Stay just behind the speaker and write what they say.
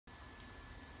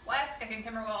Chicken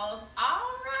Timberwolves. All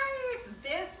right,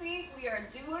 this week we are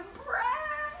doing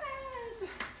bread.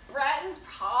 Bread is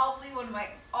probably one of my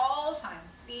all-time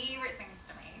favorite things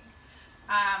to make.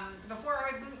 Before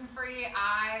I was gluten-free,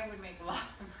 I would make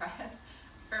lots of bread,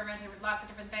 experimenting with lots of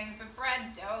different things, but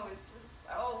bread dough is just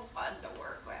so fun to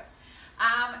work with.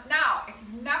 Now, if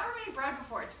you've never made bread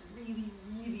before, it's really,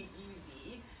 really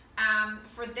easy.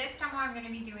 For this demo, I'm going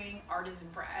to be doing artisan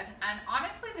bread, and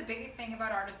honestly, the biggest thing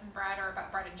about artisan bread, or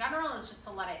about bread in general, is just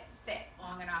to let it sit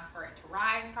long enough for it to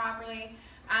rise properly.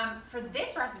 For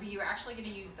this recipe, you're actually going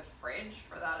to use the fridge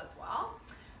for that as well.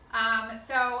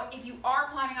 So if you are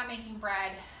planning on making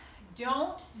bread,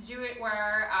 don't do it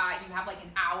where you have like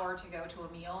an hour to go to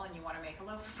a meal and you want to make a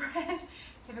loaf of bread.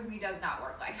 Typically does not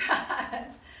work like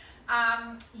that.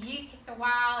 Yeast takes a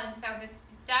while, and so this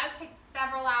does take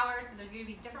several hours, so there's going to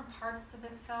be different parts to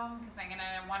this film because I'm going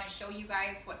to want to show you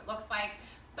guys what it looks like.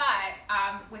 But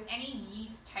with any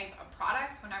yeast type of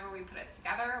products, whenever we put it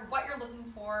together, what you're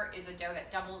looking for is a dough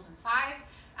that doubles in size,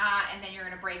 and then you're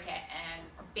going to break it and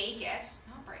bake it,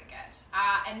 not break it,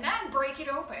 and then break it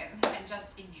open and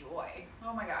just enjoy.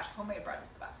 Oh my gosh, homemade bread is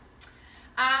the best.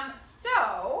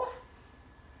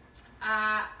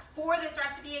 For this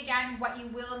recipe, again, what you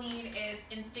will need is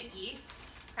instant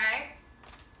yeast, okay?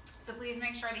 So please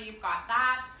make sure that you've got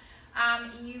that.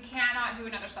 You cannot do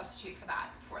another substitute for that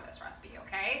for this recipe,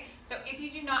 okay? So if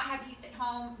you do not have yeast at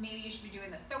home, maybe you should be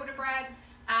doing the soda bread.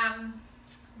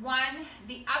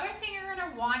 The other thing you're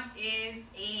gonna want is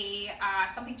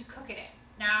something to cook it in.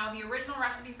 Now, the original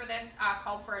recipe for this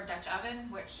called for a Dutch oven,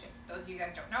 which, if those of you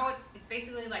guys don't know, it's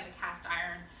basically like a cast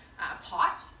iron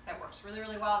pot that works really,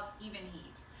 really well. It's even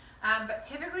heat. But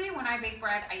typically when I bake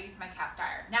bread, I use my cast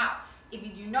iron. Now, if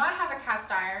you do not have a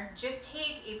cast iron, just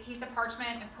take a piece of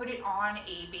parchment and put it on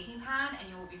a baking pan and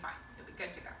you will be fine. You'll be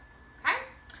good to go, okay?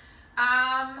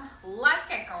 Let's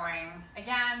get going.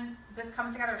 Again, this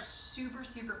comes together super,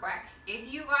 super quick.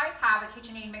 If you guys have a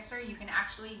KitchenAid mixer, you can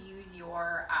actually use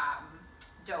your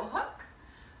dough hook.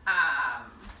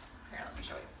 Here, let me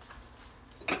show you.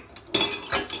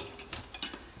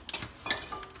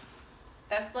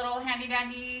 This little handy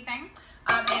dandy thing,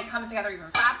 and it comes together even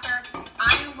faster.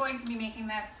 I am going to be making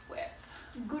this with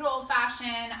good old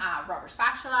fashioned rubber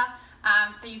spatula,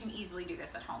 so you can easily do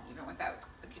this at home even without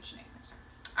the KitchenAid mixer.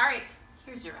 All right,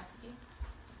 here's your recipe.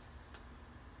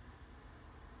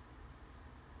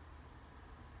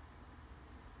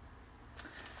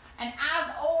 And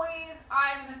as always,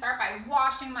 I'm going to start by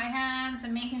washing my hands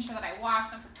and making sure that I wash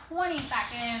them for 20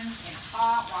 seconds in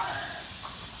hot water.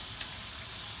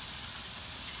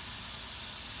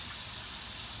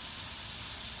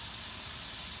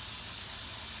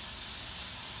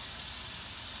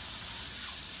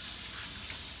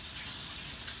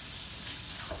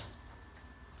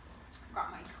 Got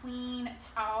my clean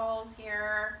towels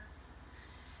here,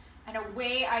 and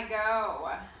away I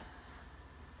go.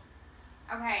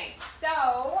 Okay,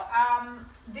 so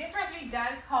this recipe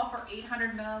does call for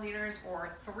 800 milliliters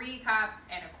or 3 cups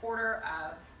and a quarter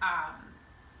of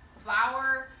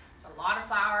flour. It's a lot of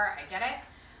flour, I get it.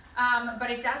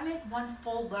 But it does make 1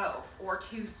 full loaf or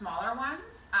 2 smaller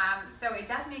ones. So it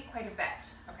does make quite a bit,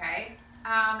 okay?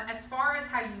 As far as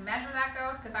how you measure that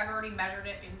goes, because I've already measured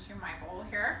it into my bowl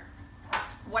here,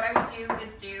 what I would do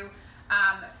is do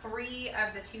 3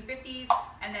 of the 250s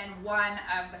and then 1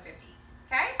 of the 50.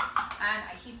 Okay, and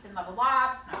I heaped and leveled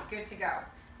off, and I'm good to go.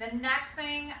 The next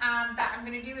thing that I'm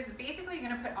gonna do is basically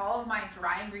gonna put all of my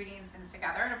dry ingredients in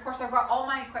together, and of course I've got all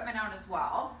my equipment out as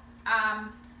well,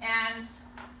 and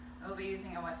I'll be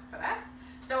using a whisk for this.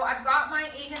 So I've got my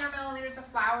 800 milliliters of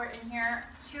flour in here.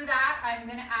 To that, I'm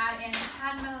gonna add in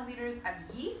 10 milliliters of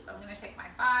yeast. So I'm gonna take my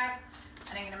 5,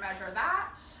 and I'm gonna measure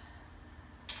that.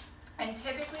 And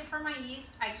typically for my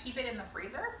yeast, I keep it in the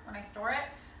freezer when I store it.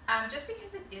 Just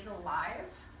because it is a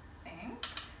live thing,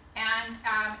 and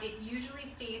it usually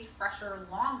stays fresher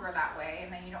longer that way,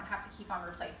 and then you don't have to keep on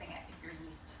replacing it if your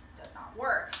yeast does not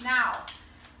work. Now,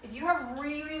 if you have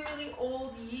really, really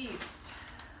old yeast,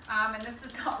 and this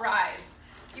does not rise,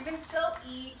 you can still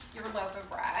eat your loaf of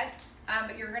bread,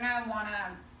 but you're gonna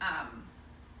wanna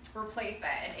replace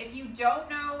it. And if you don't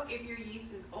know if your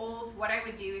yeast is old, what I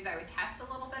would do is I would test a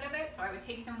little bit of it. So I would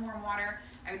take some warm water,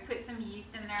 I would put some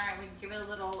yeast in there, I would give it a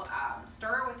little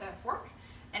stir with a fork,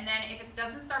 and then if it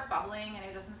doesn't start bubbling and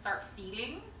it doesn't start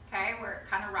feeding, okay, where it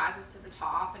kind of rises to the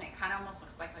top and it kind of almost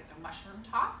looks like a mushroom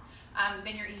top,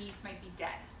 then your yeast might be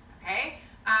dead, okay?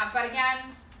 But again,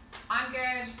 I'm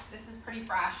good, this is pretty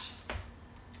fresh,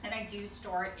 and I do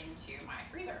store it into my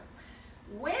freezer.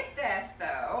 With this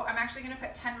though, I'm actually gonna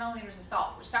put 10 milliliters of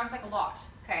salt, which sounds like a lot,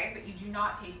 okay? But you do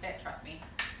not taste it, trust me.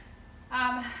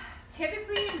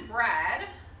 Typically in bread,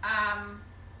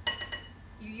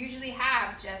 you usually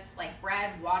have just like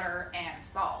bread, water, and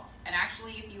salt. And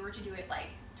actually, if you were to do it like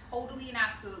totally and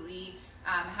absolutely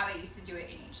how they used to do it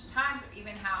in ancient times, or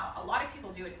even how a lot of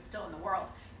people do it still in the world,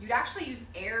 you'd actually use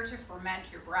air to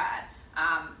ferment your bread.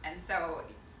 And so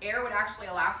air would actually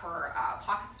allow for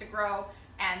pockets to grow,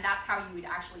 and that's how you would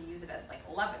actually use it as like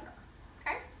a leavener,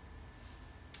 okay?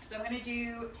 So I'm gonna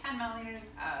do 10 milliliters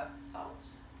of salt.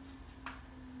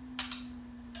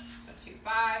 So 2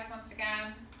 5s once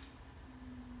again.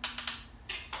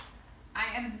 I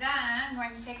am then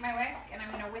going to take my whisk and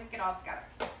I'm gonna whisk it all together.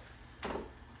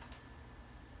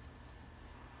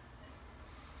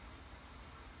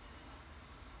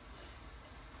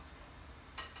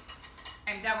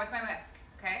 I'm done with my whisk,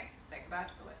 okay? So say goodbye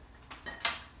to the whisk.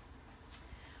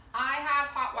 I have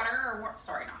hot water, or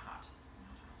sorry, not hot.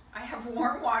 I have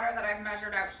warm water that I've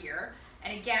measured out here.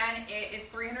 And again, it is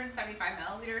 375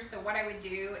 milliliters. So what I would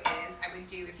do is,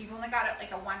 if you've only got it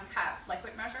like a 1 cup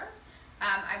liquid measure,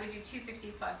 I would do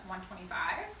 250 plus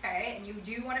 125, okay? And you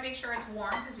do want to make sure it's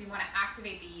warm because we want to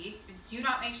activate the yeast, but do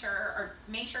not make sure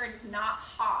it is not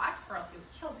hot or else you'll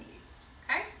kill the yeast,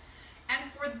 okay? And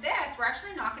for this, we're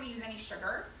actually not going to use any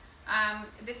sugar.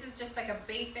 This is just like a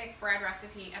basic bread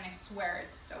recipe, and I swear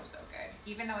it's so, so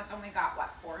good. Even though it's only got,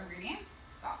 what, 4 ingredients?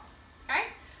 It's awesome, okay?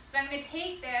 So I'm going to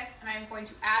take this and I'm going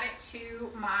to add it to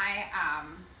my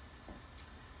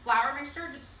flour mixture,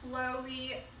 just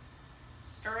slowly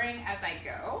stirring as I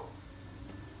go.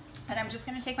 And I'm just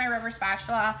going to take my rubber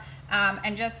spatula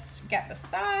and just get the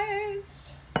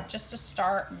size just to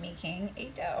start making a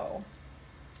dough.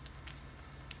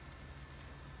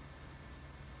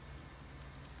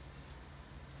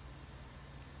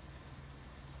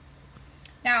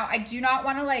 Now, I do not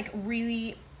want to like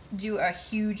really do a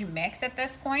huge mix at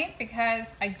this point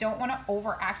because I don't want to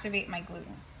over-activate my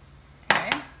gluten,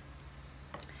 okay?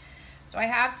 So I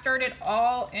have stirred it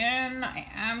all in. I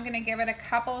am going to give it a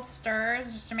couple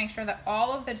stirs just to make sure that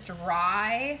all of the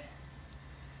dry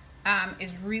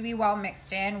is really well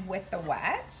mixed in with the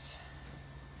wet.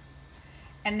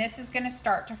 And this is going to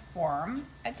start to form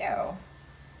a dough.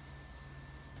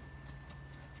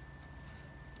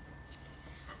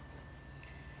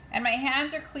 And my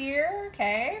hands are clear,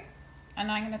 okay? And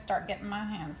I'm gonna start getting my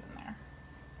hands in there.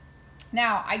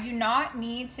 Now, I do not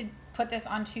need to put this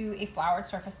onto a floured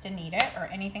surface to knead it or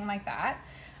anything like that.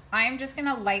 I'm just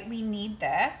gonna lightly knead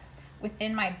this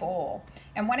within my bowl.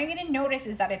 And what I'm gonna notice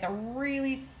is that it's a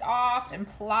really soft and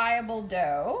pliable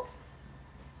dough.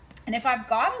 And if I've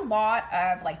got a lot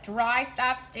of like dry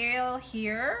stuff still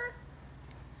here,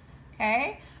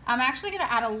 okay, I'm actually gonna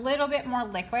add a little bit more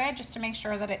liquid just to make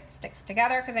sure that it sticks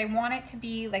together because I want it to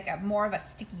be like more of a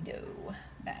sticky dough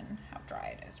than how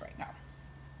dry it is right now.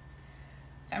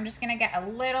 So I'm just gonna get a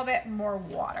little bit more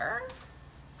water.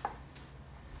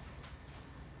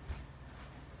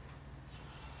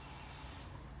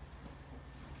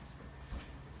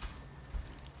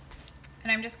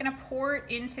 And I'm just gonna pour it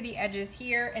into the edges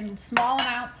here in small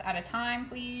amounts at a time,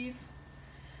 please.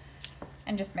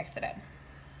 And just mix it in.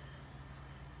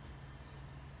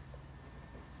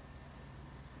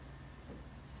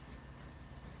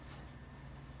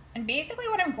 And basically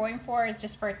what I'm going for is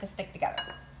just for it to stick together.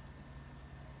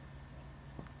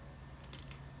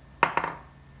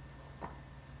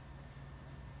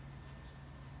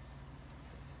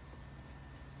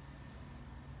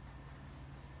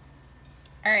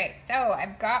 All right, so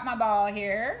I've got my ball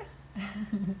here.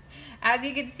 As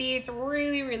you can see, it's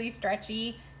really, really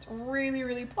stretchy. It's really,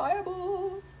 really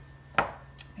pliable.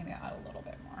 Maybe I'll add a little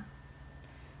bit more.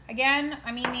 Again,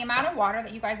 I mean, the amount of water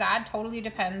that you guys add totally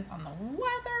depends on the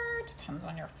weather, depends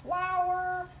on your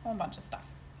flour, a whole bunch of stuff.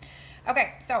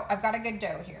 Okay, so I've got a good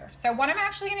dough here. So what I'm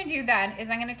actually gonna do then is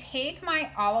I'm gonna take my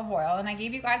olive oil, and I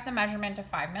gave you guys the measurement of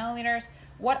 5 milliliters.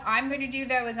 What I'm gonna do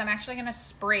though is I'm actually gonna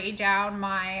spray down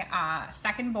my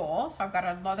second bowl. So I've got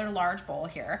another large bowl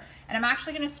here, and I'm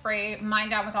actually gonna spray mine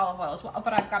down with olive oil as well,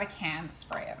 but I've got a canned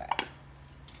spray of it.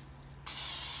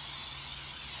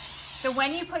 So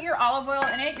when you put your olive oil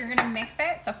in it, you're gonna mix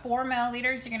it. So 4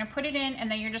 milliliters, you're gonna put it in,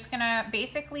 and then you're just gonna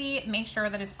basically make sure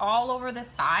that it's all over the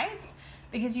sides,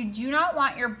 because you do not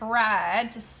want your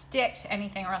bread to stick to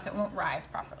anything or else it won't rise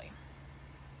properly.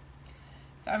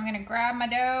 So I'm gonna grab my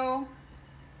dough.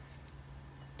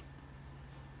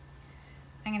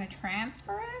 I'm gonna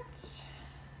transfer it.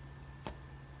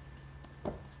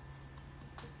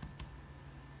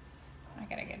 I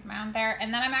get a good amount there.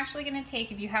 And then I'm actually gonna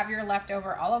take, if you have your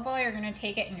leftover olive oil, you're gonna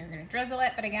take it and you're gonna drizzle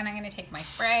it. But again, I'm gonna take my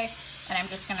spray and I'm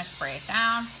just gonna spray it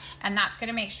down. And that's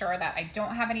gonna make sure that I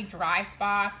don't have any dry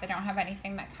spots. I don't have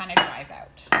anything that kind of dries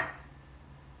out.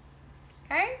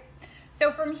 Okay? So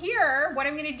from here, what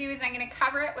I'm gonna do is I'm gonna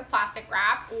cover it with plastic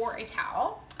wrap or a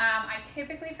towel. I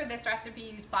typically for this recipe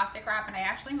use plastic wrap, and I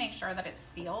actually make sure that it's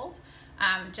sealed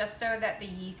just so that the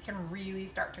yeast can really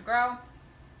start to grow.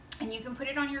 And you can put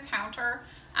it on your counter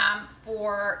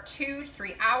for 2 to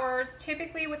 3 hours.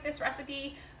 Typically with this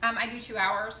recipe, I do 2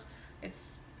 hours. It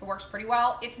works pretty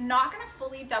well. It's not gonna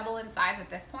fully double in size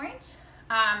at this point.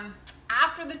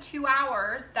 After the 2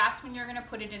 hours, that's when you're gonna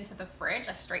put it into the fridge,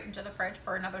 like straight into the fridge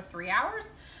for another 3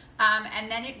 hours. And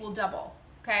then it will double,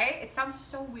 okay? It sounds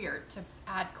so weird to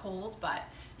add cold, but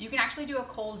you can actually do a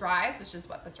cold rise, which is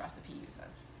what this recipe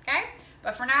uses, okay?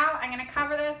 But for now, I'm gonna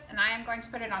cover this and I am going to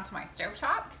put it onto my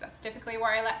stovetop because that's typically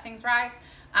where I let things rise.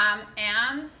 And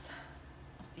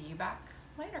I'll see you back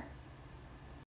later.